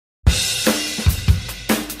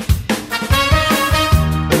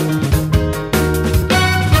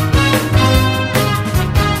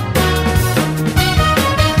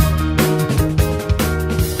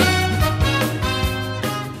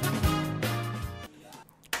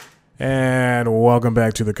And welcome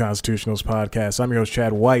back to the Constitutionals Podcast. I'm your host,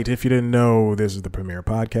 Chad White. If you didn't know, this is the premier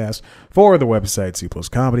podcast for the website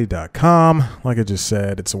cpluscomedy.com. Like I just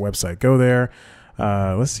said, it's a website. Go there.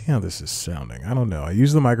 Let's see how this is sounding. I don't know. I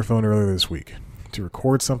used the microphone earlier this week to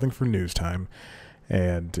record something for news time,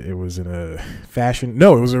 and it was in a fashion.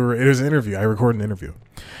 No, it was an interview. I recorded an interview.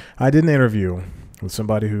 I did an interview with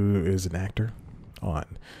somebody who is an actor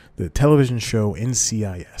on the television show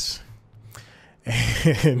NCIS.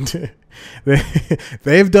 And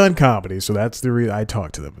they've done comedy, so that's the reason I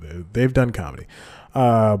talked to them. They've done comedy,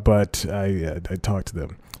 but I talked to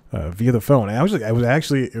them via the phone. And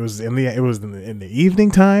it was in the evening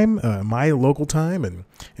time, my local time, in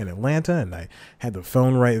Atlanta, and I had the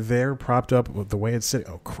phone right there, propped up with the way it's sitting.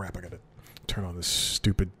 Oh crap! I gotta turn on this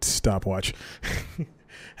stupid stopwatch.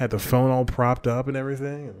 Had the phone all propped up and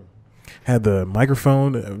everything. Had the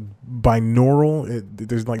microphone binaural.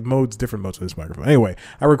 There's like different modes of this microphone. Anyway,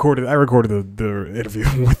 I recorded the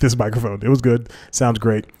interview with this microphone. It was good. Sounds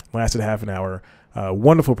great. Lasted half an hour.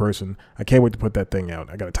 Wonderful person. I can't wait to put that thing out.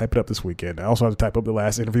 I got to type it up this weekend. I also have to type up the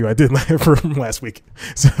last interview I did from last week.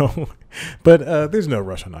 So, but there's no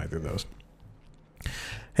rush on either of those.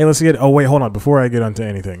 Hey, let's get. Oh wait, hold on. Before I get onto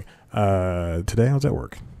anything, today I was at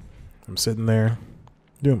work. I'm sitting there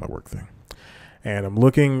doing my work thing. And I'm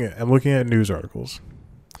looking at news articles,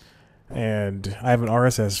 and I have an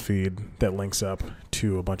RSS feed that links up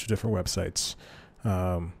to a bunch of different websites.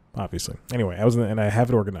 Obviously, anyway, and I have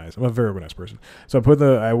it organized. I'm a very organized person, so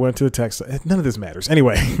I went to the text. None of this matters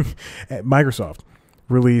anyway. Microsoft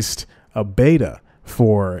released a beta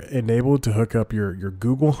for enabled to hook up your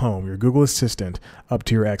Google Home, your Google Assistant, up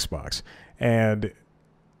to your Xbox, and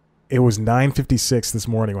it was 9:56 this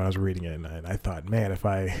morning when I was reading it, and I thought, man, if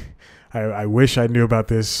I wish I knew about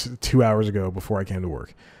this 2 hours ago before I came to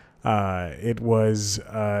work. It was,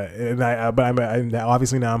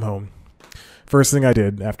 obviously now I'm home. First thing I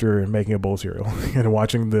did after making a bowl of cereal and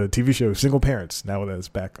watching the TV show Single Parents, now that it's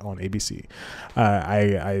back on ABC,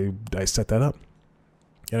 I set that up,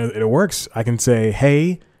 and it works. I can say,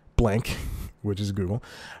 hey, blank, which is Google.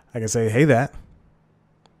 I can say, hey, that.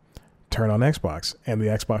 Turn on Xbox, and the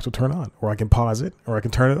Xbox will turn on, or I can pause it, or I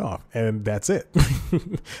can turn it off, and that's it.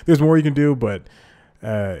 There's more you can do, but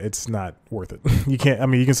it's not worth it. You can't. I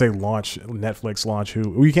mean, you can say launch Netflix, launch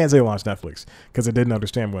Hulu. Well, you can't say launch Netflix because I didn't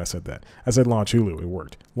understand when I said that. I said launch Hulu, it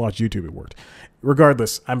worked. Launch YouTube, it worked.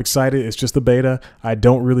 Regardless, I'm excited. It's just the beta. I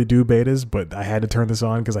don't really do betas, but I had to turn this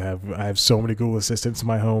on because I have so many Google Assistants in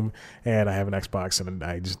my home, and I have an Xbox, and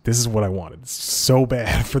this is what I wanted. It's so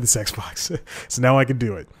bad for this Xbox, so now I can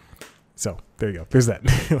do it. So there you go. There's that.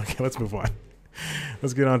 Okay, let's move on.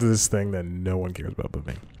 Let's get on to this thing that no one cares about but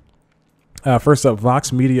me. First up,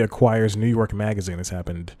 VOX Media acquires New York Magazine. This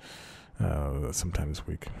happened sometime this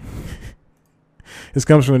week. This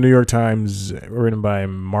comes from the New York Times, written by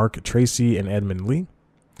Mark Tracy and Edmund Lee.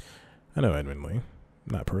 I know Edmund Lee,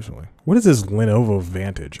 not personally. What is this Lenovo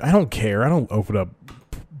Vantage? I don't care. I don't open up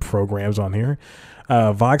programs on here.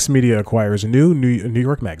 VOX Media acquires a new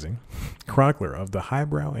York Magazine, chronicler of the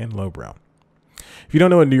highbrow and lowbrow. If you don't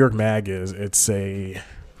know what New York Mag is,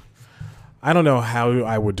 I don't know how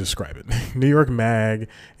I would describe it. New York Mag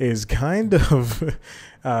is kind of,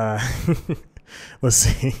 let's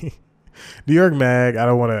see. New York Mag, I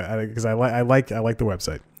don't want to, because I like the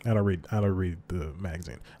website. I don't read the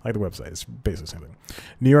magazine. I like the website. It's basically the same thing.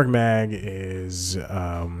 New York Mag is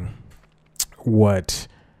what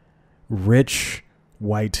rich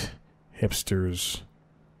white hipsters,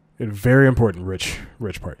 a very important rich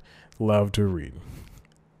part, love to read.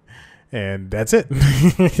 And that's it.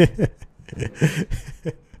 New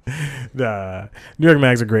York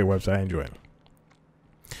Mag's a great website. I enjoy it.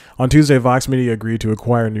 On Tuesday, VOX Media agreed to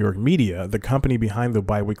acquire New York Media, the company behind the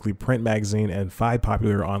biweekly print magazine and 5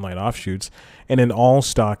 popular online offshoots, in an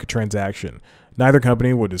all-stock transaction. Neither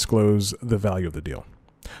company would disclose the value of the deal.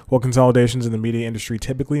 While consolidations in the media industry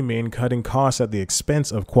typically mean cutting costs at the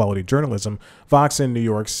expense of quality journalism, Vox in New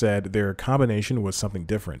York said their combination was something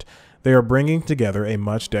different. They are bringing together a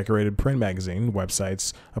much-decorated print magazine,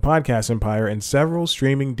 websites, a podcast empire, and several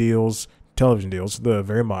streaming deals, television deals, the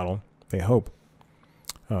very model, they hope,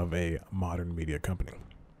 of a modern media company.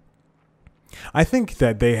 I think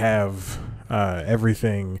that they have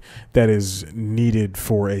everything that is needed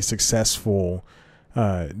for a successful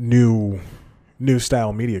new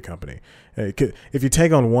style media company. If you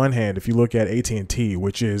take on one hand, if you look at AT&T,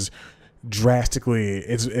 which is drastically,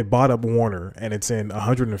 it bought up Warner, and it's in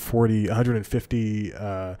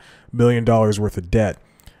 $150 million worth of debt.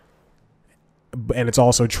 and it's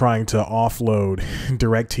also trying to offload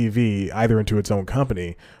DirecTV either into its own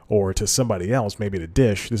company or to somebody else, maybe to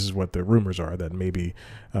Dish. This is what the rumors are, that maybe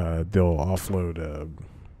they'll offload.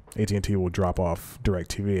 AT&T will drop off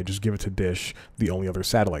DirecTV and just give it to Dish, the only other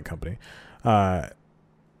satellite company. And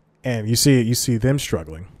you see them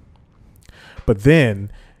struggling, but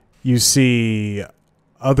then you see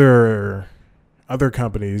other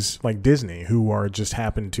companies like Disney who are just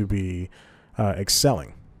happen to be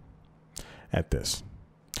excelling at this.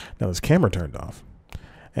 Now this camera turned off,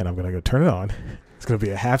 and I'm gonna go turn it on. It's gonna be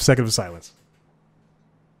a half second of silence.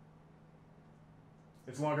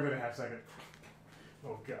 It's longer than a half second.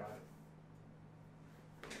 Oh God!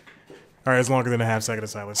 All right, it's longer than a half second of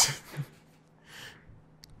silence.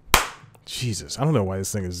 Jesus, I don't know why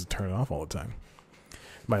this thing is turning off all the time.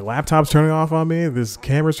 My laptop's turning off on me. This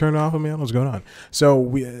camera's turning off on me. I don't know what's going on. So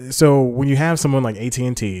when you have someone like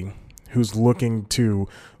AT&T who's looking to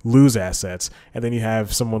lose assets, and then you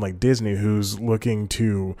have someone like Disney who's looking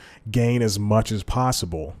to gain as much as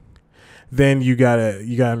possible, then you gotta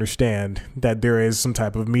understand that there is some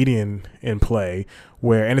type of median in play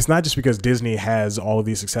where, and it's not just because Disney has all of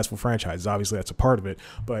these successful franchises. Obviously, that's a part of it.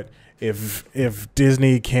 But if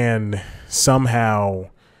Disney can somehow,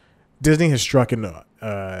 Disney has struck an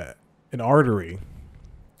artery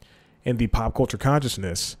in the pop culture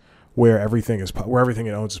consciousness where everything it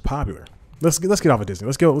owns is popular. Let's get off of Disney.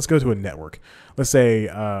 Let's go to a network. Let's say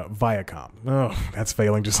Viacom. Oh, that's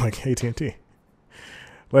failing just like AT&T.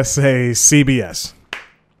 Let's say CBS.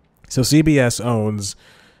 So CBS owns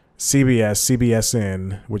CBS,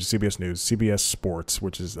 CBSN, which is CBS News, CBS Sports,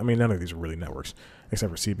 which is, I mean, none of these are really networks except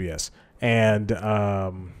for CBS. And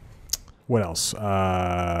what else?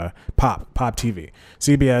 Pop TV.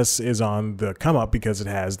 CBS is on the come up because it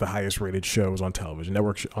has the highest rated shows on television,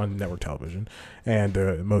 network television,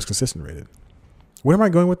 and most consistent rated. Where am I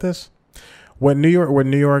going with this? What New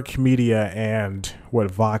York media and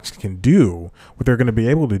what Vox can do, what they're going to be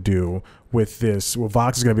able to do with this, what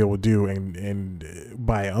Vox is going to be able to do, and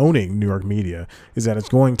by owning New York media, is that it's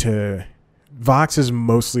going to. Vox is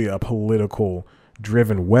mostly a political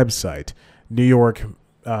driven website. New York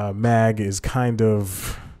Mag is kind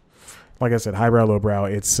of, like I said, highbrow, lowbrow.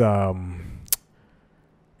 It's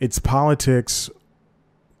politics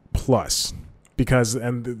plus. Because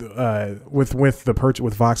with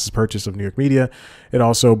Vox's purchase of New York Media, it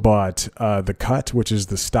also bought The Cut, which is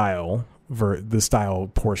the style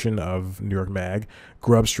portion of New York Mag,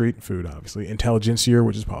 Grub Street, food obviously, Intelligencer,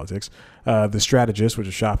 which is politics, The Strategist, which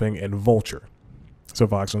is shopping, and Vulture. So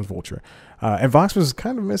Vox owns Vulture, and Vox was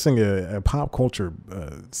kind of missing a pop culture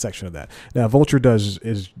section of that. Now Vulture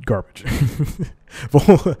is garbage.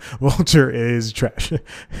 Vulture is trash,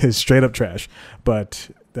 is straight up trash, but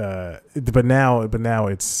now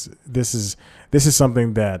this is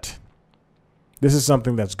something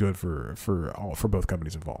that's good for both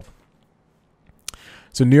companies involved.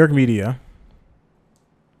 So New York Media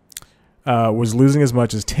was losing as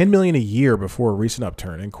much as $10 million a year before a recent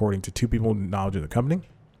upturn, according to two people with knowledge of the company.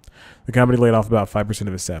 The company laid off about 5%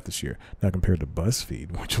 of its staff this year. Now compared to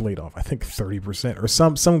BuzzFeed, which laid off, I think, 30% or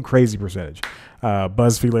some crazy percentage.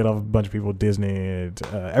 BuzzFeed laid off a bunch of people. Disney,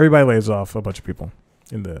 everybody lays off a bunch of people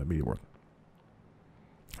in the media world.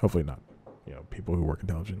 Hopefully not, people who work in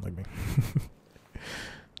television like me.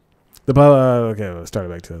 Okay, started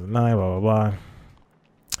back 2009, blah, blah, blah.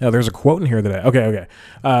 Now, there's a quote in here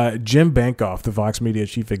that Jim Bankoff, the Vox Media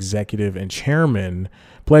chief executive and chairman,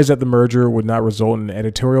 pledged that the merger would not result in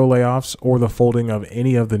editorial layoffs or the folding of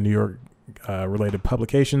any of the New York related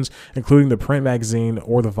publications, including the print magazine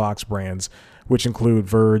or the Vox brands, which include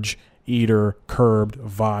Verge, Eater, Curbed,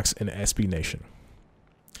 Vox, and SB Nation.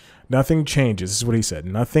 Nothing changes. This is what he said.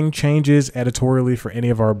 Nothing changes editorially for any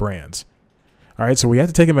of our brands. All right, so we have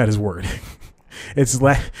to take him at his word. This is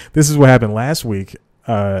what happened last week.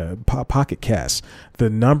 Pocket Cast,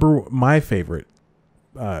 my favorite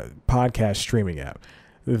podcast streaming app.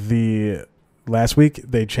 Last week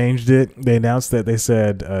they changed it. They announced that they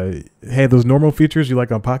said, "Hey, those normal features you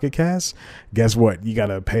like on Pocket Cast, guess what? You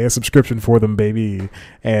gotta pay a subscription for them, baby."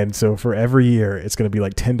 And so for every year, it's gonna be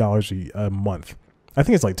like $10 a month. I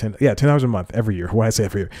think it's like $10 a month every year. Why I say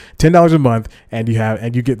every year, $10 a month, and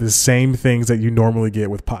you get the same things that you normally get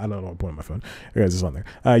with. I don't know. I'm pointing my phone. Guys, it's on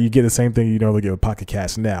there. You get the same thing you normally get with Pocket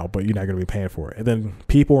Cast now, but you're not going to be paying for it. And then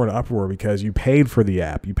people are in uproar because you paid for the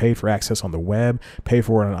app, you paid for access on the web, paid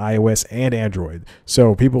for it on iOS and Android.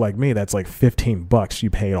 So people like me, that's like $15 you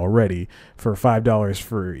paid already for $5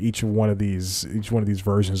 for each one of these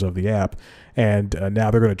versions of the app. And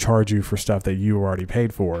now they're going to charge you for stuff that you already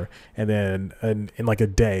paid for. And then in like a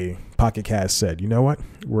day, Pocket Cast said, you know what?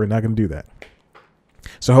 We're not going to do that.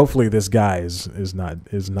 So hopefully this guy is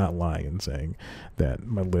not lying and saying that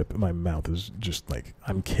my mouth is just like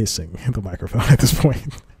I'm kissing the microphone at this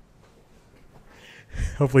point.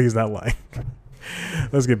 Hopefully he's not lying.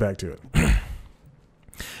 Let's get back to it.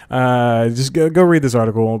 Just go read this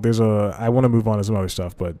article. I want to move on to some other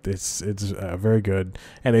stuff, but it's very good,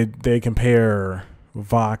 and they compare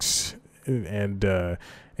Vox and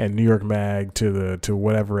New York Mag to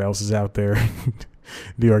whatever else is out there,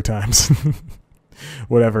 New York Times,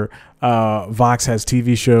 whatever. Vox has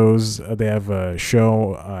TV shows. They have a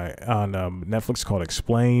show on Netflix called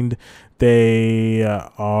Explained. They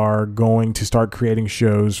are going to start creating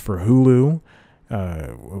shows for Hulu.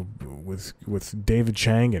 With David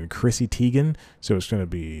Chang and Chrissy Teigen, so it's going to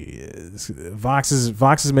be Vox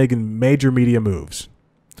is making major media moves.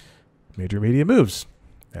 Major media moves.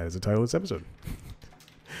 That is the title of this episode.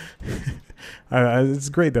 It's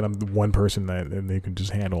great that I'm the one person and they can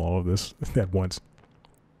just handle all of this at once.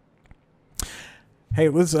 Hey,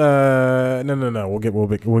 let's no.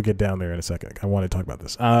 We'll get down there in a second. I want to talk about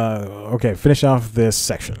this. Okay, finish off this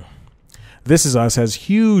section. This Is Us has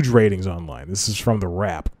huge ratings online. This is from The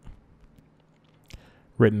Wrap,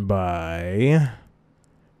 written by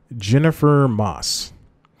Jennifer Moss.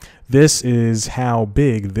 This is how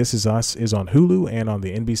big This Is Us is on Hulu and on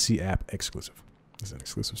the NBC app exclusive. This is an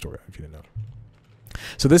exclusive story, if you didn't know.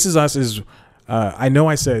 So This Is Us is, I know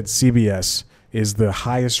I said CBS is the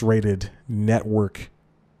highest rated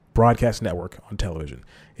broadcast network on television.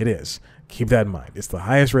 It is. Keep that in mind. It's the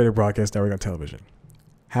highest rated broadcast network on television.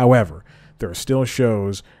 However, there are still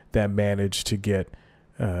shows that manage to get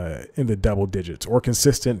in the double digits or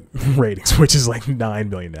consistent ratings, which is like 9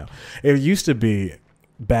 million now. It used to be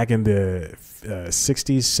back in the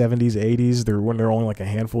 60s, 70s, 80s, when there were only like a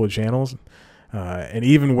handful of channels. And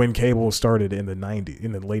even when cable started in the 90s,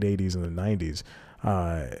 in the late 80s and the 90s,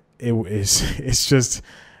 it's just,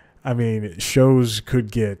 I mean, shows could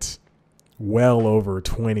get well over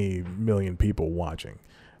 20 million people watching.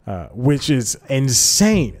 Which is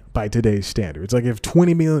insane by today's standards. Like if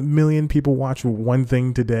 20 million people watch one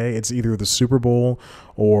thing today, it's either the Super Bowl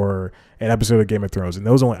or an episode of Game of Thrones. And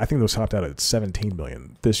I think those topped out at 17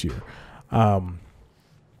 million this year. I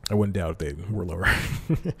wouldn't doubt if they were lower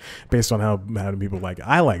based on how many people like it.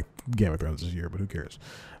 I like Game of Thrones this year, but who cares?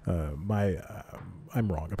 I'm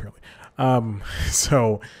wrong apparently.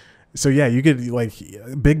 So yeah, you could like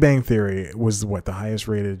Big Bang Theory was the highest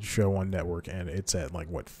rated show on network, and it's at like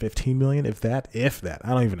 15 million, if that. I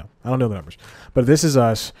don't even know. I don't know the numbers. But This Is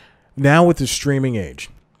Us now with the streaming age,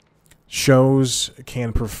 shows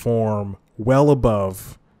can perform well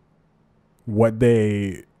above what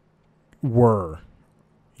they were,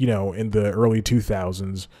 in the early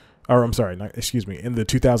 2000s, or I'm sorry, in the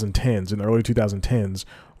 2010s, in the early 2010s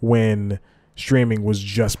when streaming was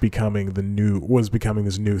just becoming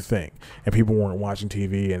this new thing, and people weren't watching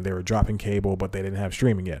TV and they were dropping cable, but they didn't have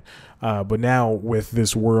streaming yet. But now with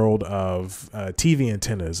this world of TV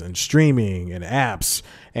antennas and streaming and apps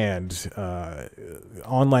and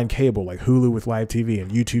online cable like Hulu with live TV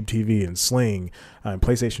and YouTube TV and Sling and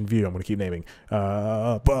PlayStation View, I'm going to keep naming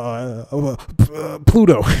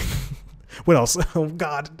Pluto. What else? Oh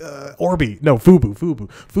God, Orbi. No, Fubo.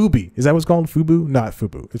 Fubi. Is that what's called? Fubu? Not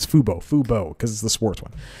Fubu. It's Fubo, because it's the sports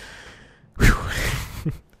one.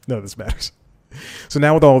 Whew. None of this matters. So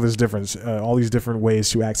now with all this difference, all these different ways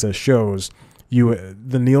to access shows,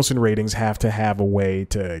 the Nielsen ratings have to have a way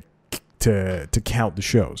to count the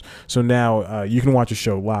shows. So now you can watch a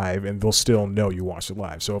show live and they'll still know you watched it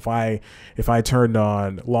live. So if I turned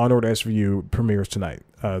on Law & Order SVU premieres tonight,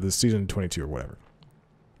 the season 22 or whatever.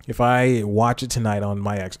 If I watch it tonight on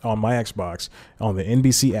my Xbox on the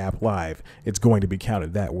NBC app live, it's going to be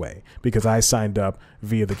counted that way because I signed up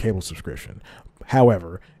via the cable subscription.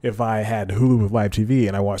 However, if I had Hulu with live TV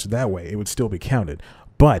and I watched it that way, it would still be counted.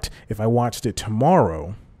 But if I watched it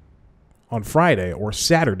tomorrow on Friday or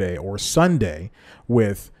Saturday or Sunday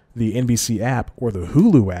with the NBC app or the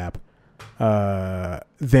Hulu app,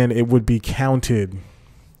 then it would be counted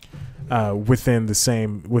within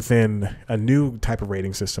a new type of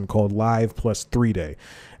rating system called Live Plus 3-Day,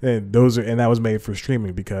 and that was made for streaming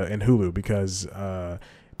and Hulu because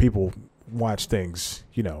people watch things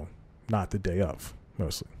not the day of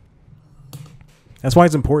mostly. That's why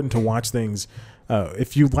it's important to watch things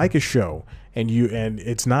if you like a show and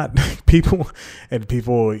it's not people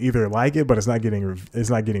either like it but it's not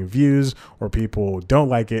getting views, or people don't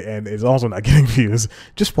like it and it's also not getting views.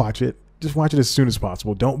 Just watch it. Just watch it as soon as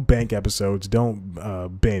possible. Don't bank episodes.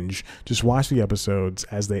 Don't binge. Just watch the episodes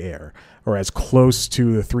as they air, or as close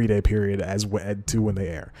to the 3-day period to when they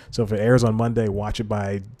air. So if it airs on Monday, watch it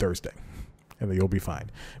by Thursday. and then you'll be fine,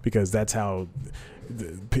 because that's how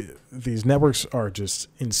these networks are just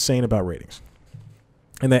insane about ratings,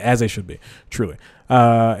 and that, as they should be, truly.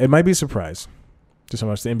 It might be a surprise just how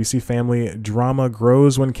much the NBC family drama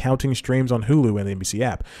grows when counting streams on Hulu and the NBC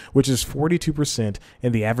app, which is 42%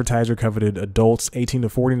 in the advertiser-coveted adults 18 to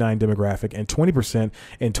 49 demographic and 20%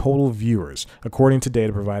 in total viewers, according to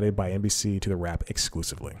data provided by NBC to the Wrap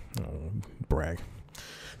exclusively. Oh, brag.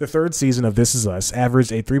 The third season of This Is Us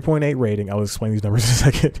averaged a 3.8 rating. I'll explain these numbers in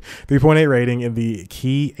a second. 3.8 rating in the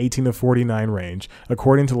key 18 to 49 range,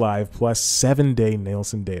 according to Live plus 7-day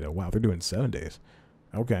Nielsen data. Wow, they're doing 7 days.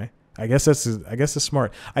 Okay. I guess that's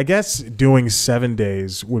smart. I guess doing 7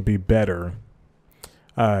 days would be better.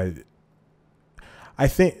 I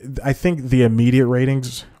think the immediate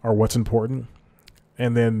ratings are what's important,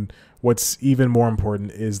 and then what's even more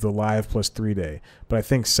important is the Live plus 3 day. But I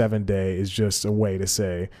think 7 day is just a way to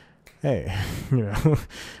say, hey,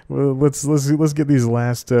 well, let's get these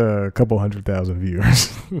last couple 100,000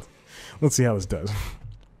 viewers. Let's see how this does.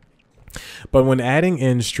 But when adding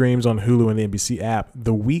in streams on Hulu and the NBC app,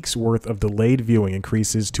 the week's worth of delayed viewing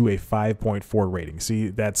increases to a 5.4 rating. See,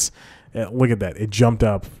 that's look at that. It jumped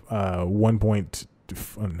up 1.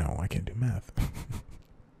 No, I can't do math.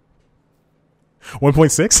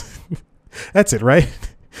 1.6? That's it, right?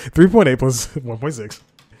 3.8 plus 1.6.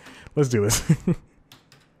 Let's do this.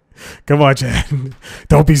 Come on, Chad.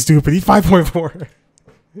 Don't be stupid. He's 5.4.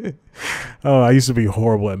 Oh, I used to be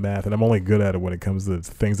horrible at math, and I'm only good at it when it comes to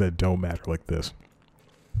things that don't matter like this.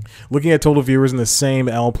 Looking at total viewers in the same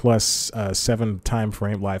L plus 7 time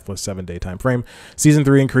frame, Live plus 7 day time frame, season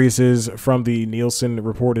 3 increases from the Nielsen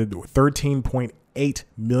reported 13.8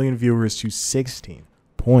 million viewers to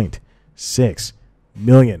 16.6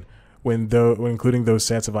 million when including those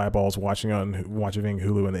sets of eyeballs watching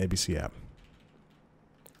Hulu and the NBC app.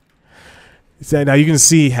 So now you can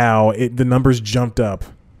see how the numbers jumped up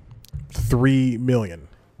 3 million,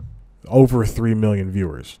 over 3 million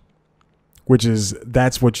viewers, which is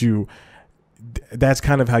that's kind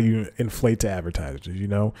of how you inflate to advertisers,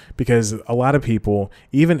 because a lot of people,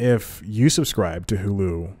 even if you subscribe to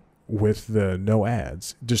Hulu with the no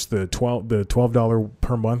ads, just the $12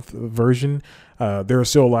 per month version, there are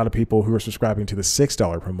still a lot of people who are subscribing to the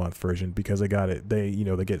 $6 per month version because they got it. They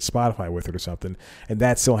get Spotify with it or something, and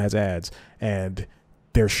that still has ads, and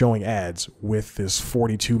they're showing ads with this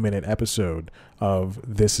 42-minute episode of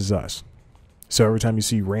This Is Us. So every time you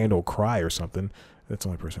see Randall cry or something, that's the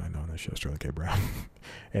only person I know on that show, Sterling K. Brown,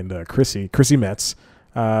 and Chrissy Metz,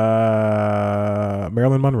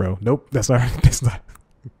 Marilyn Monroe. Nope, that's not.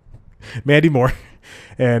 Mandy Moore,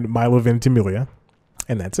 and Milo Ventimiglia.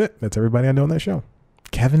 And that's it. That's everybody I know on that show.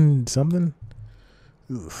 Kevin something?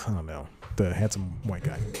 Ugh, I don't know. The handsome white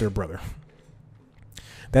guy. Their brother.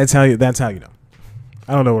 That's how you know.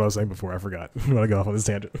 I don't know what I was saying before. I forgot. I'm going to go off on this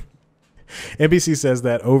tangent. NBC says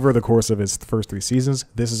that over the course of its first 3 seasons,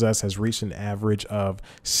 This Is Us has reached an average of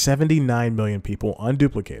 79 million people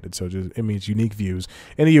unduplicated. So it means unique views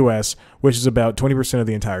in the U.S., which is about 20% of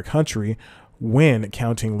the entire country, when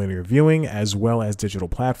counting linear viewing as well as digital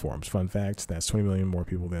platforms. Fun fact, that's 20 million more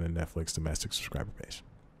people than a Netflix domestic subscriber base.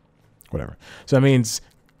 Whatever. So that means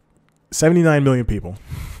 79 million people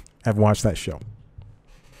have watched that show.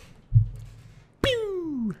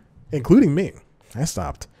 Pew! Including me. I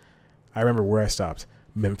remember where I stopped.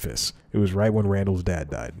 Memphis. It was right when Randall's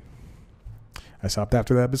dad died. I stopped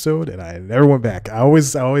after that episode, and I never went back. I always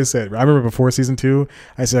said, I remember before season 2,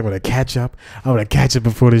 I said, I'm going to catch up. I'm going to catch it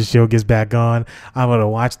before this show gets back on. I'm going to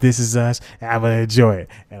watch This Is Us, and I'm going to enjoy it.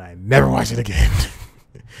 And I never watched it again.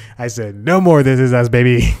 I said, no more This Is Us,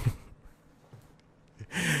 baby.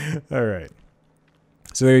 All right.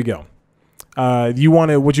 So there you go. What you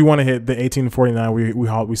want to hit the 18 to 49?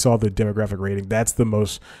 We saw the demographic rating. That's the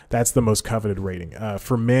most coveted rating.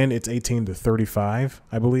 For men, it's 18 to 35,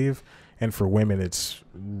 I believe. And for women, it's,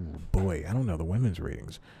 I don't know the women's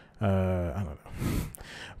ratings. I don't know.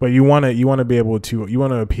 But you want to be able to, you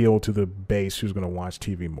want to appeal to the base who's going to watch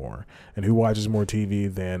TV more. And who watches more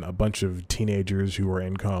TV than a bunch of teenagers who are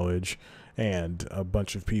in college and a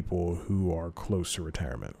bunch of people who are close to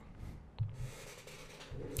retirement.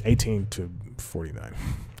 18 to 49.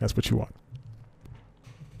 That's what you want.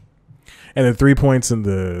 And the 3 points in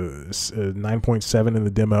the 9.7 in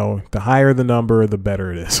the demo, the higher the number, the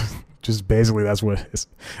better it is. Just basically that's what it is.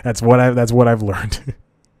 That's what I've learned.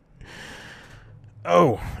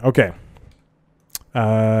 Oh, okay.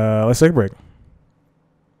 Let's take a break.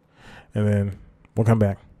 And then we'll come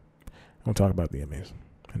back. We'll talk about the Emmys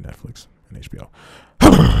and Netflix and HBO.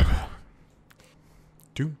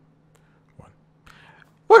 2, 1.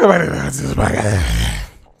 Welcome back to this podcast.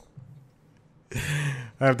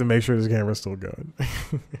 I have to make sure this camera's still going.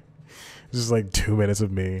 It's just like 2 minutes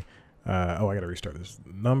of me. I gotta restart this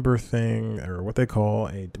number thing, or what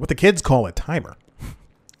the kids call a timer.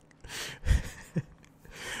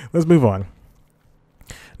 Let's move on.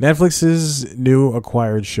 Netflix's new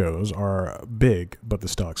acquired shows are big, but the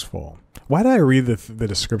stocks fall. Why did I read the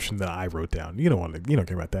description that I wrote down? You don't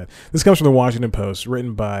care about that. This comes from the Washington Post,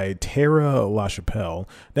 written by Tara LaChapelle.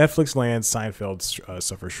 Netflix lands, Seinfeld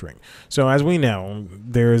suffers shrink. So as we know,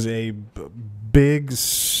 there's a big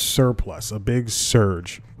surplus, a big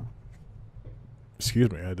surge.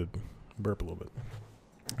 Excuse me, I had to burp a little bit.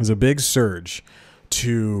 There's a big surge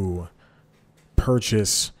to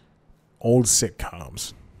purchase old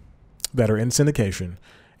sitcoms that are in syndication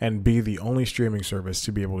and be the only streaming service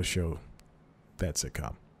to be able to show that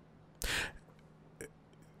sitcom.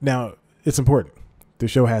 Now, it's important. The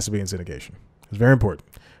show has to be in syndication. It's very important,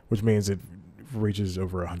 which means it reaches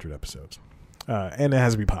over 100 episodes. And it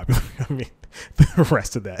has to be popular. I mean, the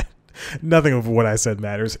rest of that, nothing of what I said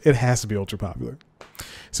matters. It has to be ultra popular.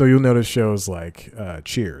 So you'll notice shows like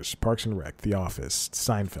Cheers, Parks and Rec, The Office,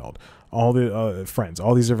 Seinfeld, all the Friends,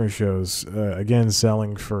 all these different shows, again,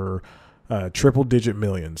 selling for triple-digit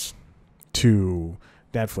millions to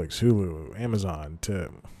Netflix, Hulu, Amazon,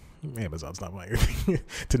 Amazon's not my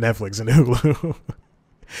to Netflix and Hulu.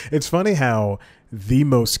 It's funny how the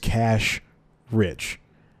most cash-rich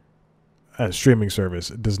streaming service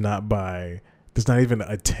does not even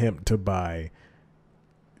attempt to buy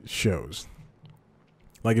shows.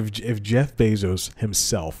 Like if Jeff Bezos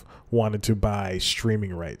himself wanted to buy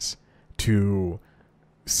streaming rights to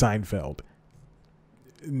Seinfeld,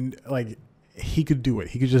 like he could do it.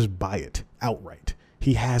 He could just buy it outright.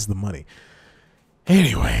 He has the money.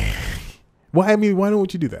 Anyway, why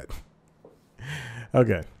don't you do that?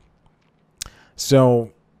 Okay.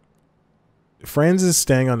 So Friends is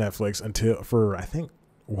staying on Netflix for I think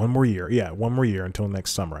one more year. Yeah, one more year until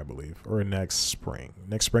next summer, I believe, or next spring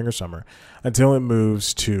or summer, until it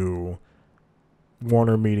moves to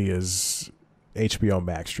Warner Media's HBO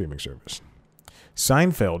Max streaming service.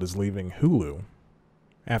 Seinfeld is leaving Hulu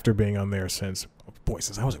after being on there since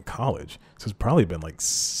I was in college. So it's probably been like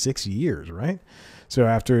 6 years, right? So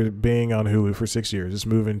after being on Hulu for 6 years, it's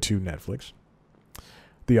moving to Netflix.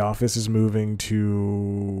 The Office is moving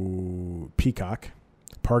to Peacock.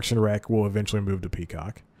 Parks and Rec will eventually move to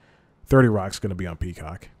Peacock. 30 Rock's going to be on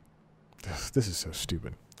Peacock. This is so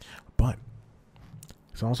stupid. But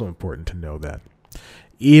it's also important to know that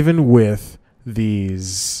even with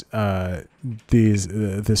this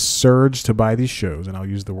surge to buy these shows, and I'll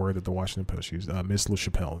use the word that the Washington Post used, Miss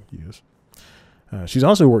LaChapelle used. She's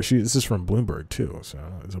also worked. This is from Bloomberg too, so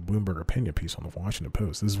it's a Bloomberg opinion piece on the Washington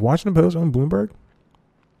Post. Is Washington Post on Bloomberg?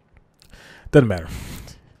 Doesn't matter.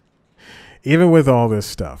 Even with all this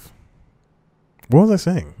stuff, what was I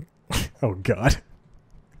saying? Oh God,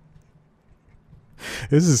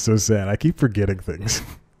 this is so sad. I keep forgetting things.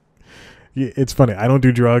 It's funny. I don't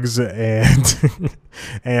do drugs, and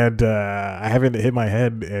I haven't hit my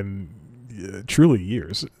head in truly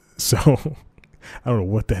years. So I don't know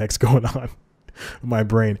what the heck's going on. My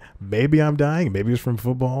brain. Maybe I'm dying. Maybe it's from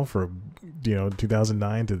football for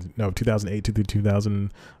 2008 to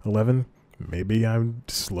 2011. Maybe I'm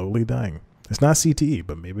slowly dying. It's not CTE,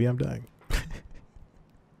 but maybe I'm dying.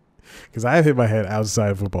 Because I have hit my head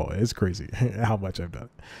outside of football. It's crazy how much I've done.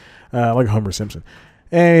 Like Homer Simpson.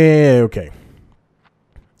 Okay.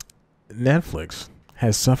 Netflix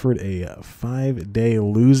has suffered a 5-day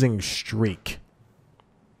losing streak.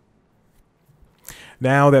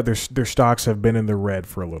 Now that their stocks have been in the red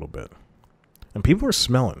for a little bit. And people are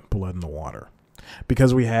smelling blood in the water.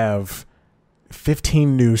 Because we have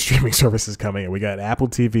 15 new streaming services coming in. We got Apple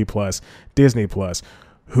TV Plus, Disney Plus,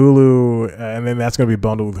 Hulu, and then that's going to be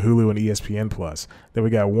bundled with Hulu and ESPN Plus. Then we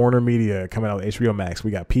got Warner Media coming out with HBO Max.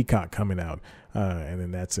 We got Peacock coming out, and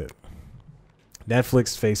then that's it.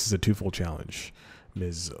 Netflix faces a twofold challenge,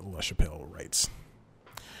 Ms. LaChapelle writes.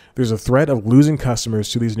 There's a threat of losing customers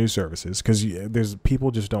to these new services because there's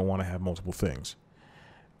people just don't want to have multiple things,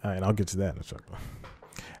 and I'll get to that in a second.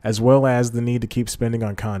 As well as the need to keep spending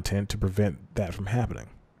on content to prevent that from happening.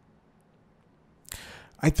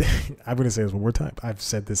 I'm going to say this one more time. I've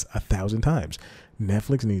said this 1,000 times.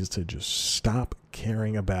 Netflix needs to just stop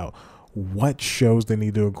caring about what shows they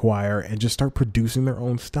need to acquire and just start producing their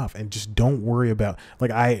own stuff and just don't worry about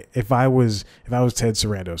if I was Ted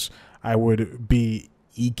Sarandos, I would be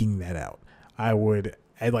eking that out.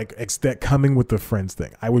 It's that coming with the Friends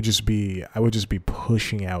thing. I would just be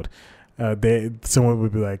pushing out. Someone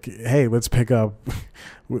would be like, "Hey, let's pick up,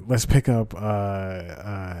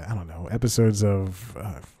 I don't know, episodes of,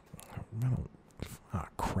 Oh,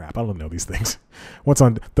 crap. I don't know these things. What's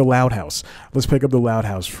on The Loud House? Let's pick up The Loud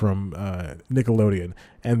House from Nickelodeon.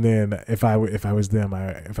 And then if I was Ted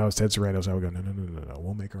Sarandos, I would go, no.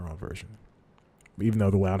 We'll make our own version. Even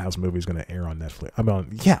though the Loud House movie is going to air on Netflix.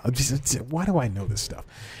 Why do I know this stuff?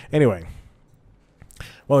 Anyway.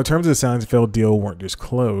 While the terms of the Seinfeld deal weren't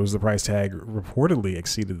disclosed, the price tag reportedly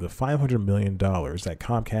exceeded the $500 million that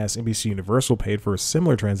Comcast, NBC Universal paid for a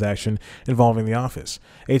similar transaction involving The Office.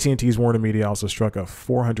 AT&T's Warner Media also struck a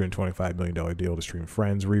 $425 million deal to stream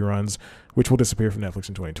Friends reruns, which will disappear from Netflix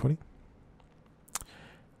in 2020.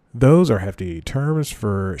 Those are hefty terms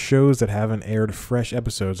for shows that haven't aired fresh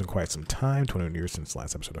episodes in quite some time, 21 years since the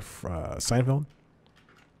last episode of Seinfeld.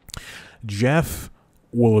 Jeff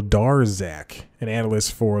Wolodarzak, an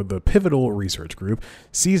analyst for the Pivotal Research Group,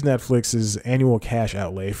 sees Netflix's annual cash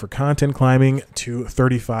outlay for content climbing to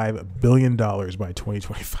 $35 billion by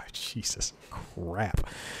 2025. Jesus crap.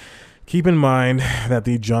 Keep in mind that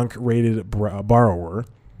the junk-rated borrower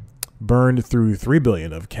burned through $3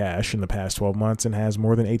 billion of cash in the past 12 months and has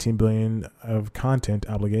more than $18 billion of content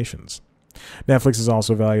obligations. Netflix is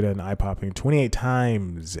also valued at an eye-popping 28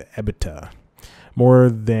 times EBITDA, more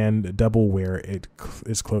than double where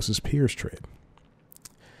its closest peers trade.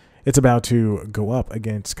 It's about to go up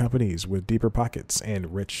against companies with deeper pockets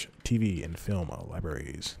and rich TV and film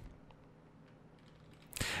libraries.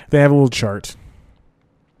 They have a little chart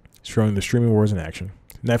showing the streaming wars in action.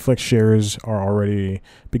 Netflix shares are already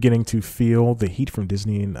beginning to feel the heat from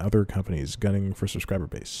Disney and other companies gunning for subscriber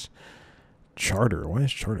base. Charter, why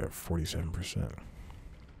is Charter at 47%?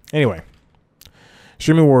 Anyway,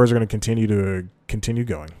 streaming wars are going to continue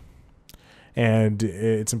going. And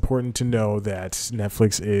it's important to know that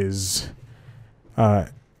Netflix is,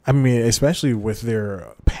 especially with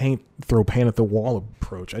their throw paint at the wall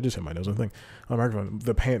approach. I just hit my nose on the thing on the microphone.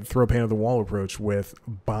 The throw paint at the wall approach with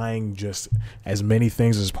buying just as many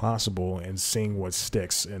things as possible and seeing what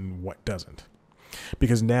sticks and what doesn't.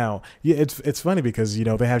 Because now, it's funny because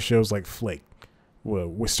they have shows like Flake,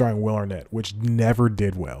 starring Will Arnett, which never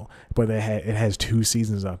did well, but it has 2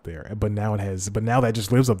 seasons up there. But now that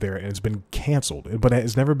just lives up there, and it's been canceled. But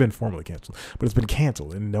it's never been formally canceled. But it's been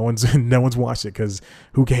canceled, and no one's watched it because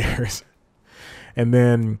who cares? And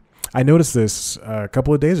then I noticed this a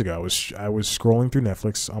couple of days ago. I was scrolling through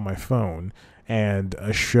Netflix on my phone, and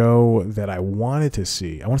a show that I wanted to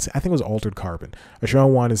see. I think it was Altered Carbon. A show I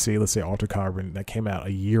wanted to see. Let's say Altered Carbon that came out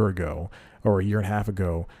a year ago or a year and a half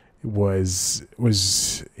ago. It wasn't,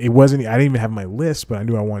 I didn't even have my list, but I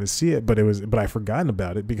knew I wanted to see it, but I forgotten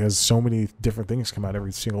about it because so many different things come out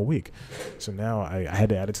every single week. So now I had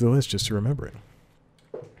to add it to the list just to remember it.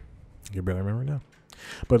 You barely remember it now.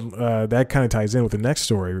 But that kind of ties in with the next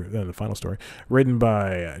story, the final story, written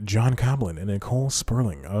by John Coblin and Nicole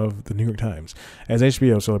Sperling of the New York Times. As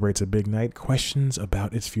HBO celebrates a big night, questions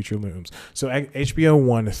about its future looms. So HBO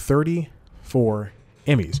won 34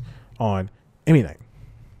 Emmys on Emmy night.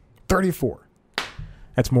 34.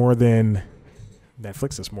 That's more than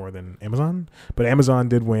Netflix. That's more than Amazon. But Amazon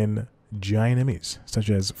did win giant Emmys, such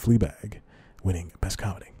as Fleabag, winning Best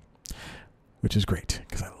Comedy, which is great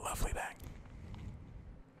because I love Fleabag.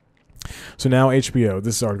 So now HBO,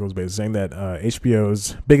 this article is basically saying that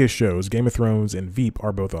HBO's biggest shows, Game of Thrones and Veep,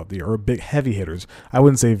 are both out there, are big heavy hitters. I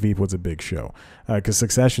wouldn't say Veep was a big show because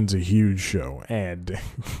Succession's a huge show. And,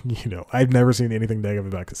 I've never seen anything negative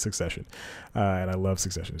about Succession. And I love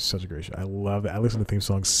Succession. It's such a great show. I love it. I listen to the theme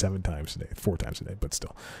song 4 times a day, but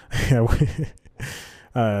still.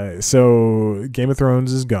 So Game of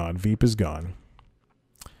Thrones is gone. Veep is gone.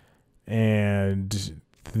 And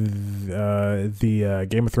the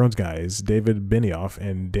Game of Thrones guys, David Benioff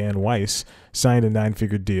and Dan Weiss, signed a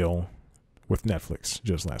 9-figure deal with Netflix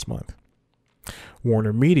just last month.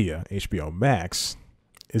 Warner Media, HBO Max,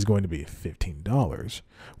 is going to be $15,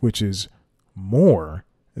 which is more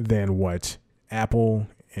than what Apple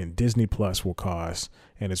and Disney Plus will cost,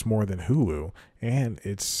 and it's more than Hulu, and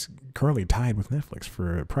it's currently tied with Netflix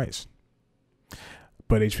for price.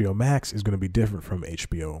 But HBO Max is going to be different from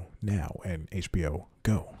HBO Now and HBO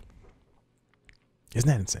Go. Isn't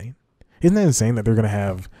that insane? Isn't that insane that they're going to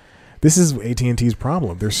have... This is AT&T's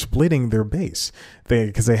problem. They're splitting their base.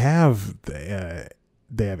 Because they have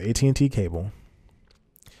AT&T Cable,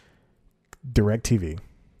 DirecTV.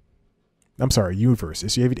 I'm sorry, Uverse.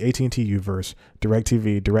 So you have AT&T Uverse,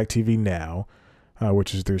 DirecTV Now,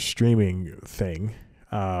 which is their streaming thing,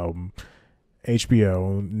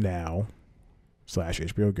 HBO Now /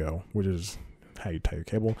 HBO Go, which is how you tie your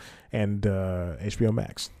cable, and HBO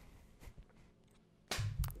Max.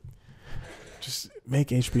 Just make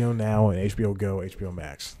HBO Now and HBO Go HBO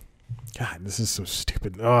Max. God, this is so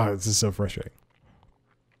stupid. Oh, this is so frustrating.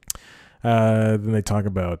 Then they talk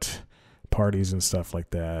about parties and stuff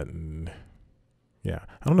like that. And yeah,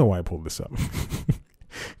 I don't know why I pulled this up.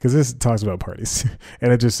 Because this talks about parties.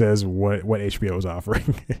 And it just says what HBO is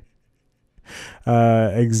offering.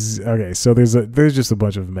 Okay, so there's just a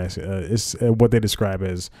bunch of mess. It's what they describe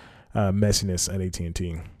as messiness at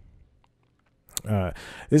AT&T.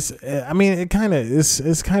 It kind of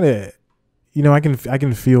it's kind of, I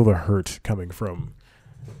can feel the hurt coming from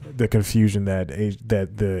the confusion that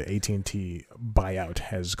the AT&T buyout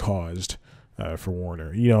has caused for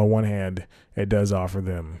Warner. On one hand, it does offer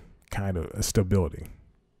them kind of a stability,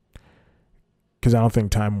 because I don't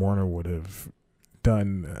think Time Warner would have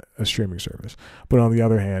done a streaming service. But on the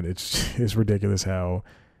other hand, it's ridiculous how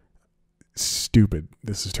stupid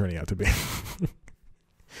this is turning out to be.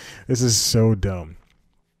 This is so dumb.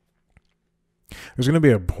 There's going to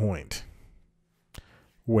be a point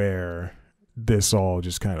where this all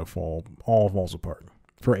just kind of falls apart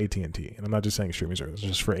for AT&T. And I'm not just saying streaming service,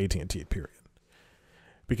 just for AT&T, period.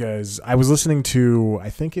 Because I was listening to, I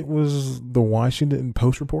think it was the Washington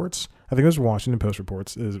Post Reports. I think it was Washington Post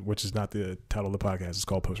Reports, which is not the title of the podcast. It's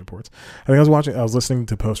called Post Reports. I was listening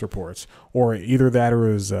to Post Reports, or either that or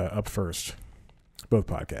it was Up First. Both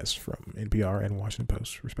podcasts from NPR and Washington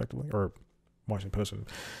Post, respectively, or Washington Post and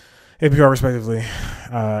NPR, respectively.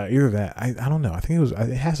 Either that, I don't know. I think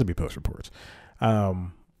it has to be Post Reports,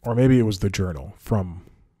 or maybe it was the Journal from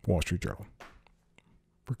Wall Street Journal.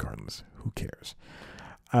 Regardless, who cares?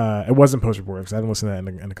 It wasn't Post Reports, because I haven't listened to that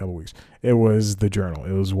in a couple weeks. It was the Journal.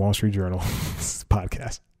 It was Wall Street Journal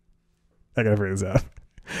podcast. I gotta figure this out.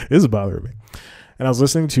 This is bothering me. And I was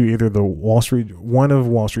listening to either one of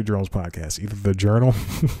Wall Street Journal's podcasts, either the Journal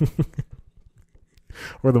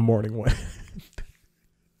or the morning one.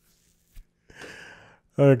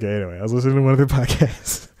 Okay, anyway, I was listening to one of their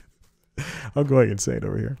podcasts. I'm going insane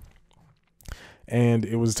over here. And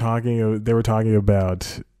they were talking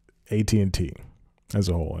about AT&T as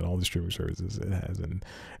a whole and all the streaming services it has, and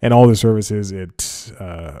all the services it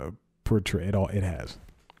has.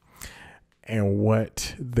 And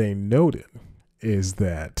what they noted is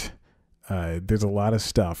that there's a lot of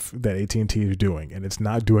stuff that AT&T is doing, and it's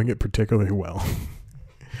not doing it particularly well.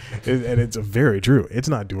 And it's very true. It's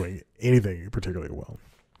not doing anything particularly well,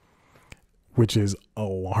 which is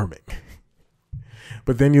alarming.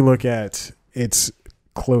 But then you look at its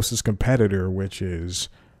closest competitor, which is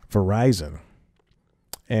Verizon.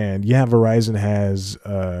 And yeah, Verizon has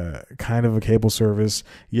kind of a cable service.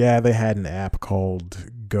 Yeah, they had an app called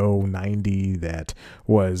Go 90 that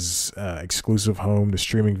was exclusive home to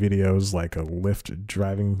streaming videos, like a Lyft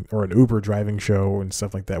driving or an Uber driving show and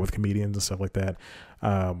stuff like that, with comedians and stuff like that.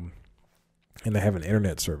 And they have an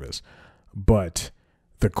internet service. But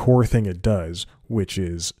the core thing it does, which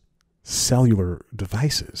is cellular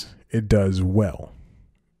devices, it does well.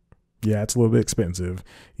 Yeah, it's a little bit expensive.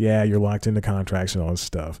 Yeah, you're locked into contracts and all this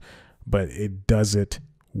stuff, but it does it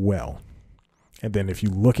well. And then if you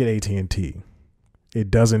look at AT&T, it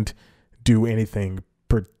doesn't do anything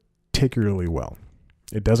particularly well.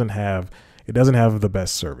 It doesn't have the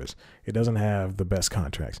best service. It doesn't have the best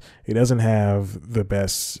contracts. It doesn't have the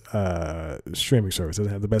best streaming service. It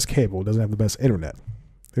doesn't have the best cable. It doesn't have the best internet.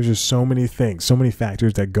 There's just so many things, so many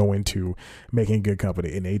factors that go into making a good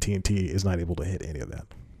company, and AT&T is not able to hit any of that.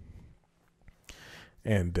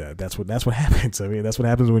 And that's what happens. I mean, that's what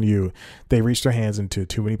happens when they reach their hands into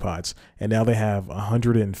too many pots, and now they have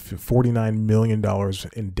 $149 million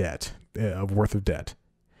in debt, worth of debt.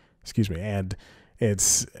 Excuse me, and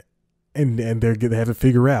it's and they have to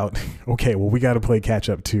figure out, okay, well, we got to play catch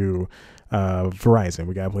up to Verizon,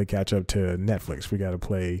 we got to play catch up to Netflix, we got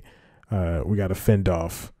to fend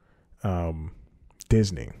off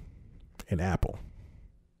Disney and Apple,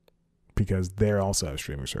 because they're also have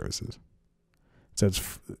streaming services. So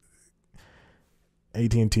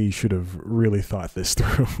AT&T should have really thought this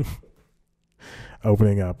through,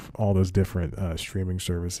 opening up all those different streaming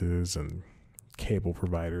services and cable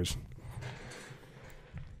providers.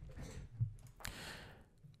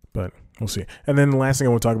 But we'll see. And then the last thing I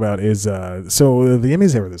want to talk about is so the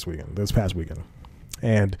Emmys were this past weekend,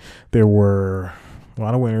 and there were a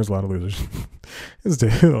lot of winners, a lot of losers. It's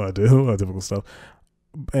a lot of difficult stuff.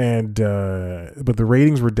 And but the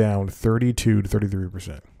ratings were down 32 to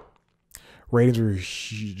 33%. Ratings were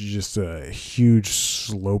just a huge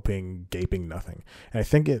sloping, gaping nothing. And I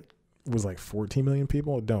think it was like 14 million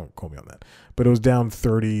people. Don't quote me on that, but it was down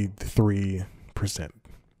 33%.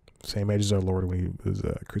 Same age as our Lord when he was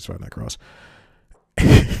crucified on that cross.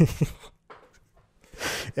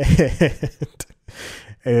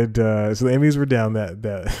 and so the Emmys were down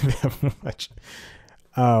that much.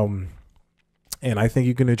 And I think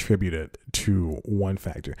you can attribute it to one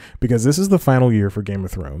factor, because this is the final year for Game of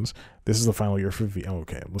Thrones. This is the final year for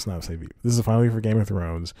okay, let's not say this is the final year for Game of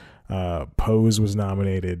Thrones. Pose was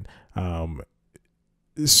nominated.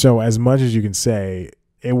 So as much as you can say,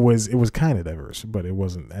 it was kind of diverse, but it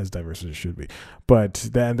wasn't as diverse as it should be. But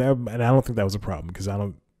that and I don't think that was a problem, because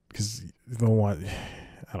you don't want.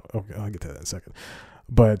 Okay, I'll get to that in a second.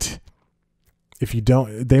 But if you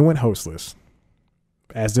don't, they went hostless,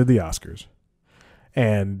 as did the Oscars.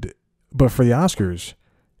 But for the Oscars,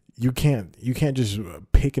 you can't just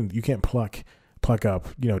you can't pluck up,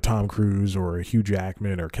 Tom Cruise or Hugh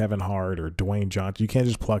Jackman or Kevin Hart or Dwayne Johnson. You can't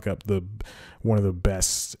just pluck up one of the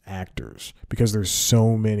best actors, because there's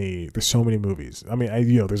so many movies. I mean,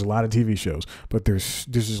 there's a lot of TV shows, but there's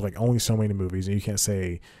just like only so many movies, and you can't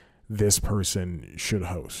say this person should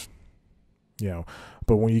host.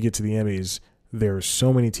 But when you get to the Emmys, there's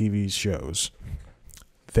so many TV shows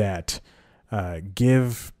that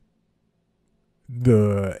give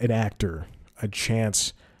an actor a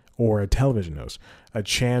chance, or a television host a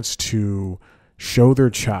chance, to show their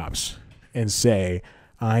chops and say,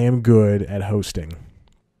 I am good at hosting.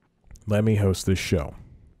 Let me host this show.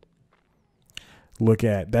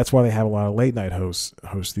 That's why they have a lot of late night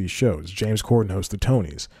host these shows. James Corden hosts the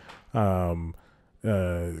Tonys.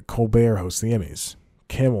 Colbert hosts the Emmys.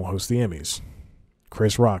 Kimmel hosts the Emmys.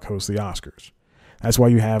 Chris Rock hosts the Oscars. That's why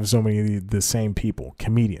you have so many of the same people,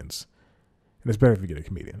 comedians. And it's better if you get a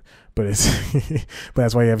comedian. But but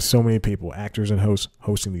that's why you have so many people, actors and hosts,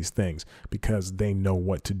 hosting these things, because they know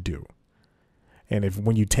what to do. And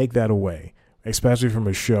when you take that away, especially from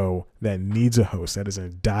a show that needs a host, that is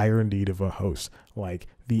in dire need of a host, like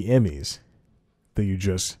the Emmys, then you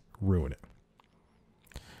just ruin it.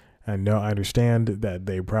 I understand that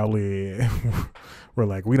they probably were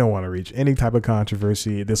like, we don't want to reach any type of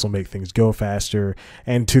controversy. This will make things go faster.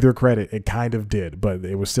 And to their credit, it kind of did, but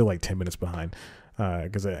it was still like 10 minutes behind.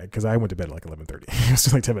 Because I went to bed at like 11:30. It was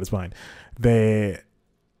still like 10 minutes behind.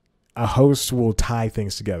 A host will tie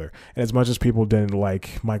things together. And as much as people didn't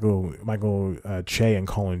like Michael Che and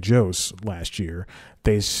Colin Jost last year,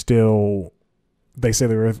 they say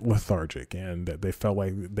they were lethargic and that they felt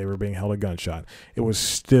like they were being held a gunshot. It was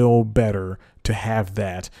still better to have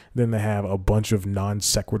that than to have a bunch of non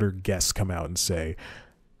sequitur guests come out and say,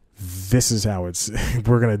 this is how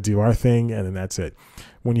we're going to do our thing, and then that's it.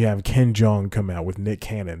 When you have Ken Jeong come out with Nick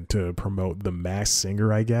Cannon to promote The Masked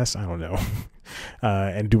Singer, I guess, I don't know,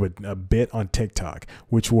 and do a bit on TikTok,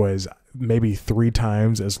 which was maybe 3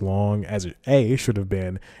 times as long as it A, should have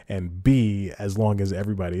been, and B, as long as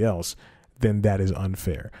everybody else, then that is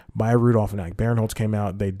unfair. Maya Rudolph and Ike Barinholtz came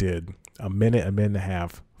out. They did a minute and a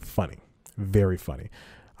half. Funny. Very funny.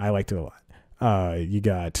 I liked it a lot. You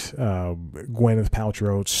got Gwyneth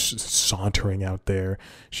Paltrow sauntering out there.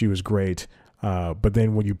 She was great. But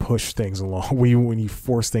then when you push things along, when you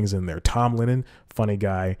force things in there, Tom Lennon, funny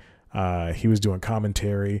guy, he was doing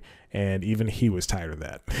commentary, and even he was tired of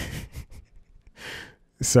that.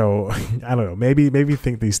 So I don't know. Maybe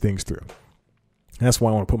think these things through. That's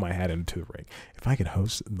why I want to put my hat into the ring. If I could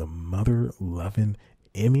host the mother-loving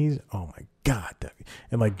Emmys, oh my God.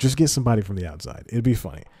 And like, just get somebody from the outside. It'd be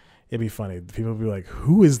funny. People would be like,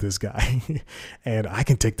 who is this guy? And I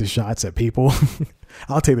can take the shots at people.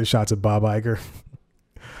 I'll take the shots at Bob Iger.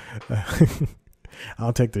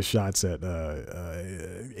 I'll take the shots at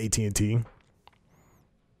AT&T.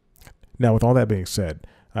 Now, with all that being said,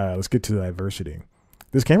 let's get to the diversity.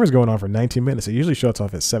 This camera's going on for 19 minutes. It usually shuts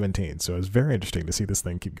off at 17, so it's very interesting to see this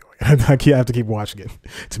thing keep going. I have to keep watching it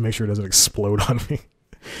to make sure it doesn't explode on me.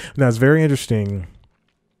 Now, it's very interesting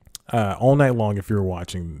all night long if you're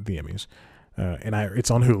watching the Emmys. And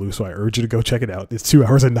it's on Hulu, so I urge you to go check it out. It's 2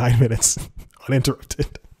 hours and 9 minutes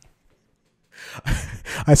uninterrupted.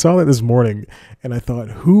 I saw that this morning, and I thought,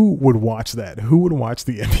 who would watch that? Who would watch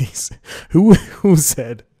the Emmys? Who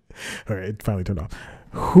said, all right, it finally turned off.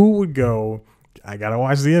 Who would go, I gotta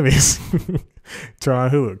watch the Emmys. Turn on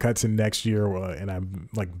Hulu. Cut to next year, and I'm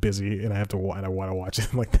like busy, and I want to watch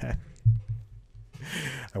it like that.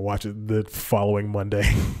 I watch it the following Monday.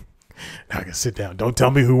 Now I can sit down. Don't tell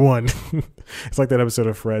me who won. It's like that episode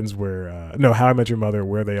of Friends where, How I Met Your Mother,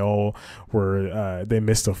 where they all were, they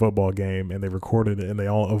missed a football game and they recorded it and they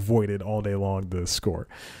all avoided all day long the score.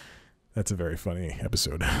 That's a very funny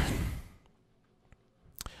episode.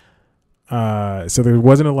 So there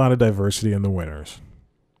wasn't a lot of diversity in the winners.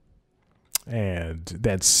 And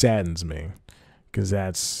that saddens me because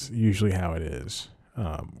that's usually how it is.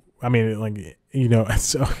 I mean, like,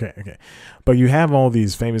 it's okay. But you have all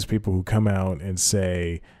these famous people who come out and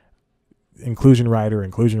say inclusion rider,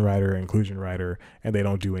 and they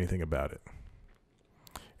don't do anything about it.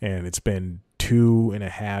 And it's been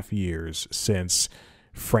 2.5 years since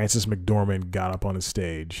Frances McDormand got up on the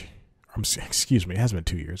stage. Excuse me, it hasn't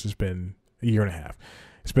been 2 years. It's been a year and a half.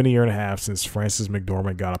 It's been a year and a half since Frances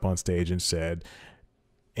McDormand got up on stage and said,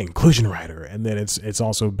 inclusion writer. And then it's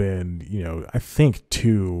also been, I think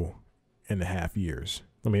 2.5 years.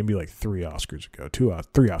 Maybe like 3 Oscars ago.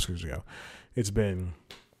 3 Oscars ago. It's been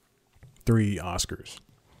 3 Oscars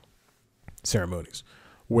ceremonies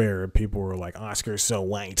where people were like, Oscars so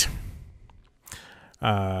white.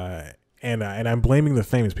 And I'm blaming the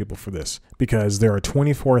famous people for this because there are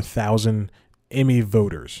 24,000 Emmy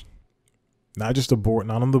voters, not just not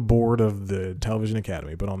on the board of the Television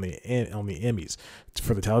Academy, but on the Emmys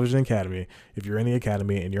for the Television Academy. If you're in the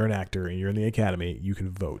Academy and you're an actor and you're in the Academy, you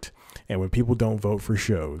can vote. And when people don't vote for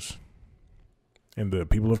shows, and the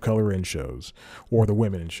people of color in shows, or the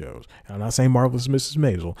women in shows, and I'm not saying Marvelous Mrs.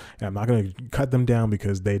 Maisel, and I'm not going to cut them down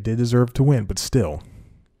because they did deserve to win, but still,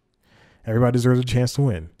 everybody deserves a chance to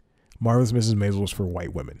win. Marvelous Mrs. Maisel is for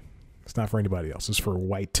white women. It's not for anybody else. It's for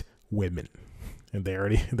white women, and they've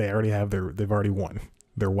already won.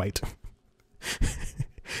 They're white.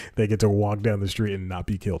 They get to walk down the street and not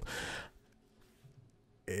be killed.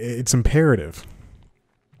 It's imperative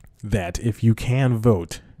that if you can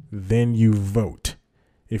vote, then you vote.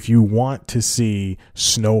 If you want to see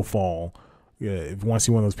Snowfall, if you want to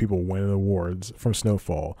see one of those people win awards from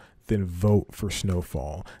Snowfall, then vote for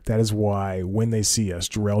Snowfall. That is why When They See Us,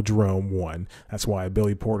 Jarrell Jerome won. That's why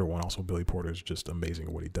Billy Porter won. Also, Billy Porter is just amazing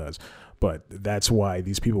at what he does. But that's why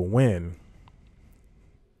these people win,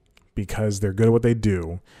 because they're good at what they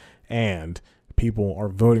do, and people are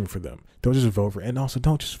voting for them. Don't just vote for, and also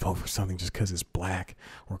don't just vote for something just because it's black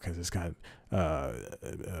or because it's got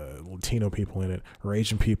Latino people in it or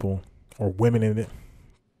Asian people or women in it.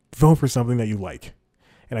 Vote for something that you like.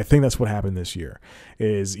 And I think that's what happened this year,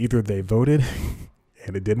 is either they voted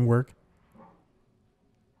and it didn't work.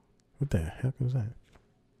 What the heck was that?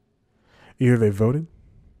 Either they voted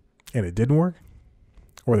and it didn't work,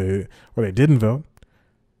 or they didn't vote,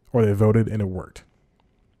 or they voted and it worked.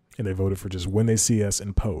 And they voted for just When They See Us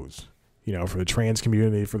and Pose, for the trans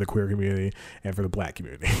community, for the queer community, and for the black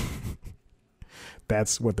community.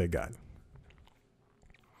 That's what they got.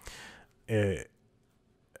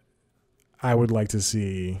 I would like to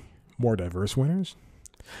see more diverse winners.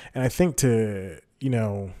 And I think I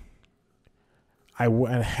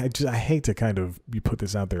hate to kind of put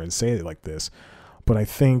this out there and say it like this, but I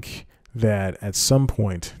think that at some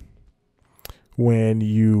point when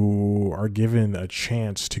you are given a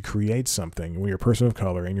chance to create something, when you're a person of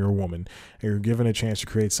color and you're a woman, and you're given a chance to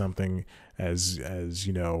create something as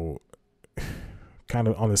kind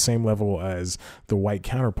of on the same level as the white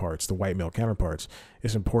male counterparts,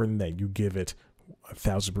 it's important that you give it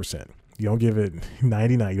 1,000%. You don't give it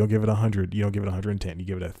 99. You don't give it 100. You don't give it 110. You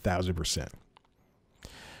give it 1,000%.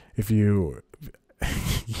 If you,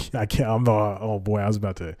 I can't. Oh boy, I was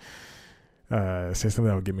about to say something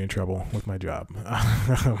that would get me in trouble with my job.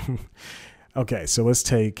 Okay, so let's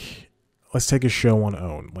take a show on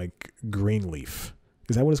OWN, like Greenleaf.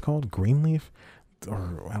 Is that what it's called? Greenleaf,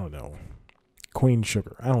 or I don't know. Queen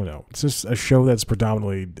Sugar. I don't know. It's just a show that's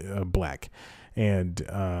predominantly black, and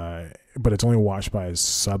but it's only watched by a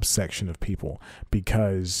subsection of people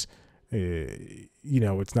because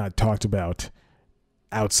it's not talked about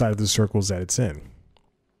outside of the circles that it's in.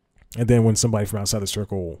 And then when somebody from outside the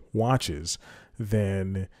circle watches,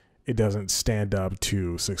 then it doesn't stand up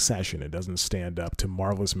to Succession. It doesn't stand up to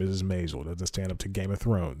Marvelous Mrs. Maisel. It doesn't stand up to Game of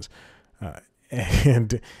Thrones.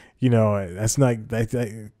 And that's not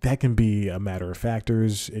that can be a matter of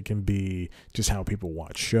factors. It can be just how people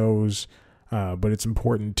watch shows, but it's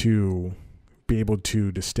important to be able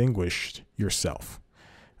to distinguish yourself.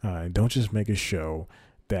 And don't just make a show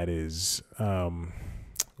that is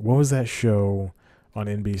what was that show on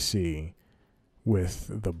NBC with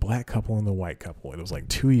the black couple and the white couple? It was like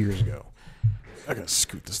 2 years ago. I gotta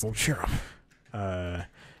scoot this little chair up.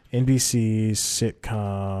 NBC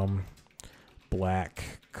sitcom.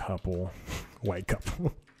 Black couple, white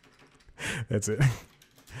couple. That's it.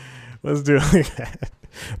 Let's do it like that.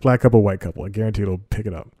 Black couple, white couple. I guarantee it'll pick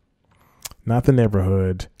it up. Not The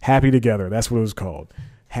Neighborhood. Happy Together. That's what it was called.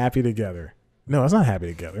 Happy Together. No, it's not Happy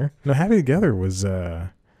Together. No, Happy Together was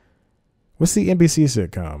what's the NBC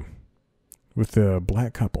sitcom with the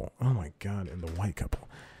black couple? Oh my God, and the white couple.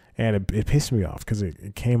 And it pissed me off because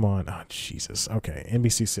it came on. Oh Jesus. Okay,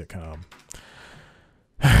 NBC sitcom.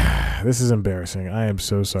 This is embarrassing. I am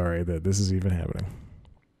so sorry that this is even happening.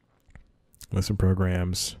 Listen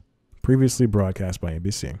programs previously broadcast by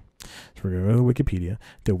NBC. So we're going to go to Wikipedia.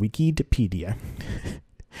 The Wikipedia.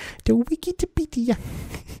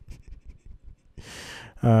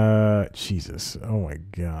 Jesus. Oh my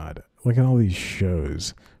God. Look at all these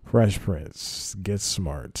shows. Fresh Prince, Get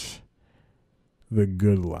Smart, The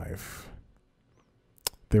Good Life.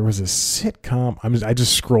 There was a sitcom. I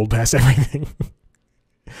just scrolled past everything.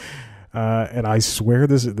 And I swear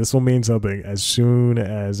this will mean something as soon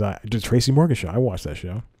as the Tracy Morgan Show. I watched that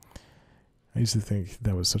show. I used to think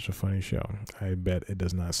that was such a funny show. I bet it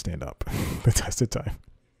does not stand up the test of time.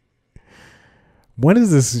 What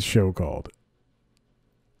is this show called?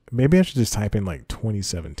 Maybe I should just type in like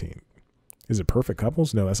 2017. Is it Perfect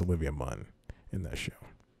Couples? No, that's Olivia Munn in that show.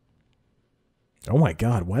 Oh my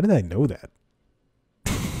God, why did I know that?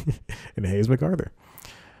 And Hayes MacArthur.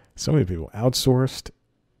 So many people. Outsourced.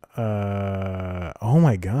 Oh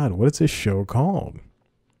my God, what is this show called?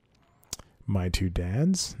 My Two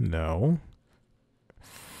Dads? No.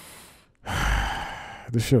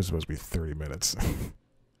 This show is supposed to be 30 minutes.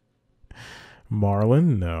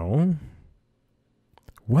 Marlon? No.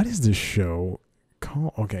 What is this show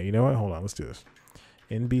called? Okay, you know what? Hold on, let's do this.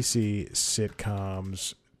 NBC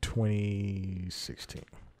sitcoms 2016.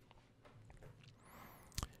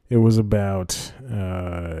 It was about,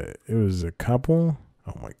 it was a couple.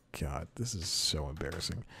 Oh my God, this is so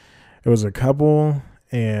embarrassing. It was a couple,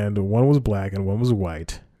 and one was black and one was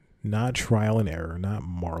white. Not Trial and Error, not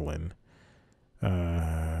Marlon.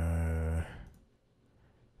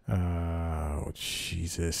 Oh,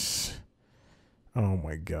 Jesus. Oh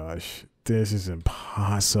my gosh. This is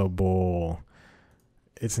impossible.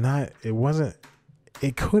 It had to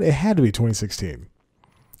be 2016.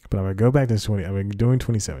 But I'm going to go back to I'm doing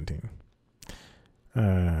 2017.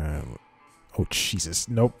 Oh, Jesus.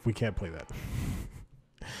 Nope, we can't play that.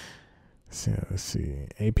 So, let's see.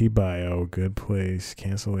 AP Bio, Good Place,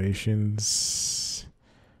 cancellations.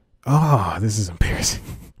 Oh, this is embarrassing.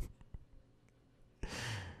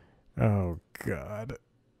 Oh, God.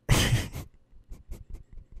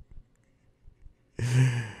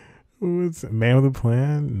 What's Man with a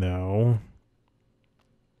Plan? No.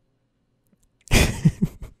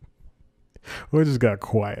 We just got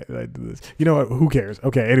quiet. I did this. You know what? Who cares?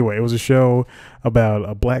 Okay, anyway, it was a show about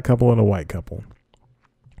a black couple and a white couple.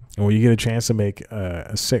 And when you get a chance to make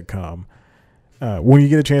a sitcom,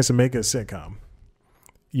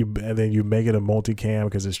 and then you make it a multicam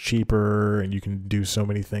because it's cheaper and you can do so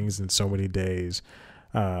many things in so many days,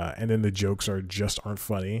 and then the jokes aren't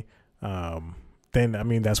funny. Then I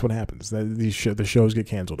mean that's what happens. The shows get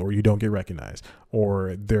canceled, or you don't get recognized,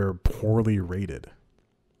 or they're poorly rated.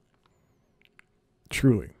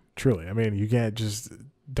 Truly. I mean, you can't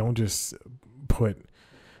don't just put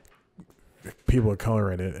people of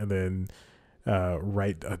color in it and then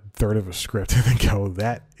write a third of a script and then go,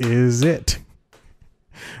 that is it.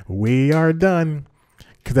 We are done.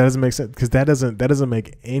 Because that doesn't make sense. Because that doesn't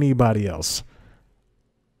make anybody else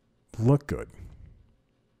look good.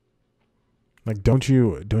 Like, don't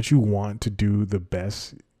you want to do the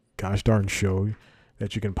best gosh darn show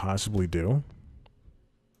that you can possibly do?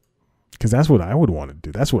 Because that's what I would want to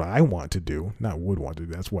do. That's what I want to do. Not would want to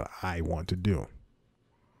do. That's what I want to do.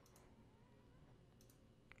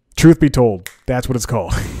 Truth be told, that's what it's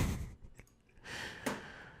called.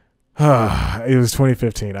 It was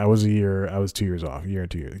 2015. I was 2 years off, a year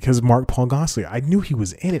and 2 years. Because Mark Paul Gosselaar, I knew he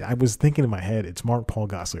was in it. I was thinking in my head, it's Mark Paul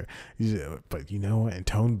Gosselaar. But you know what? And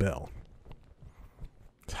Tone Bell.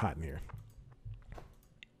 It's hot in here.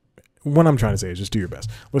 What I'm trying to say is just do your best.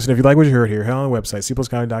 Listen, if you like what you heard here, head on the website,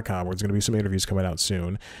 cpluscomedy.com, where there's going to be some interviews coming out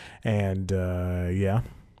soon. And, yeah.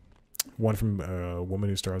 One from a woman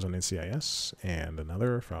who stars on NCIS, and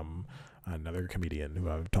another from another comedian who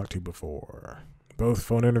I've talked to before. Both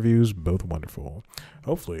phone interviews, both wonderful.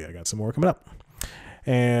 Hopefully, I got some more coming up.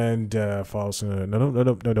 And follow us.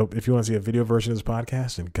 No. If you want to see a video version of this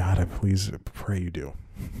podcast, and God, I please pray you do.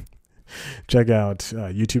 Check out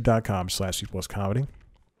youtube.com/cpluscomedy.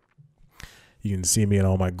 You can see me in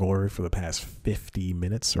all my glory for the past 50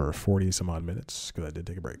 minutes or 40 some odd minutes, because I did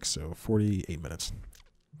take a break. So 48 minutes.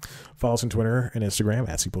 Follow us on Twitter and Instagram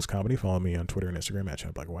 @cpluscomedy. Follow me on Twitter and Instagram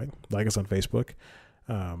 @ChatBlackWhite. Like us on Facebook.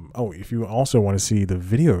 If you also want to see the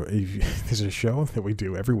video, there's a show that we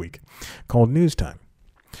do every week called News Time.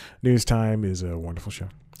 News Time is a wonderful show.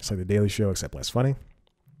 It's like the Daily Show, except less funny.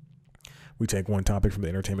 We take one topic from the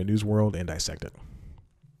entertainment news world and dissect it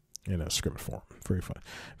in a scripted form. Very fun.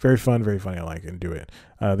 Very fun, very funny. I like it and do it.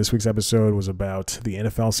 This week's episode was about the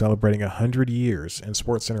NFL celebrating 100 years, and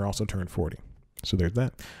SportsCenter also turned 40. So there's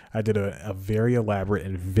that. I did a very elaborate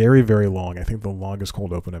and very, very long, I think the longest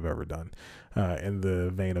cold open I've ever done, in the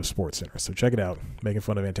vein of SportsCenter. So check it out. Making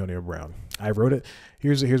fun of Antonio Brown. I wrote it.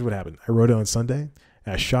 Here's what happened. I wrote it on Sunday.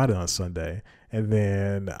 I shot it on Sunday. And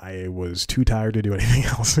then I was too tired to do anything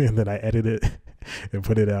else. And then I edited it and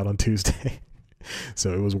put it out on Tuesday.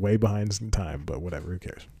 So it was way behind some time, but whatever, who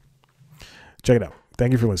cares? Check it out.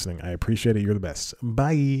 Thank you for listening. I appreciate it. You're the best.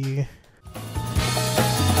 Bye.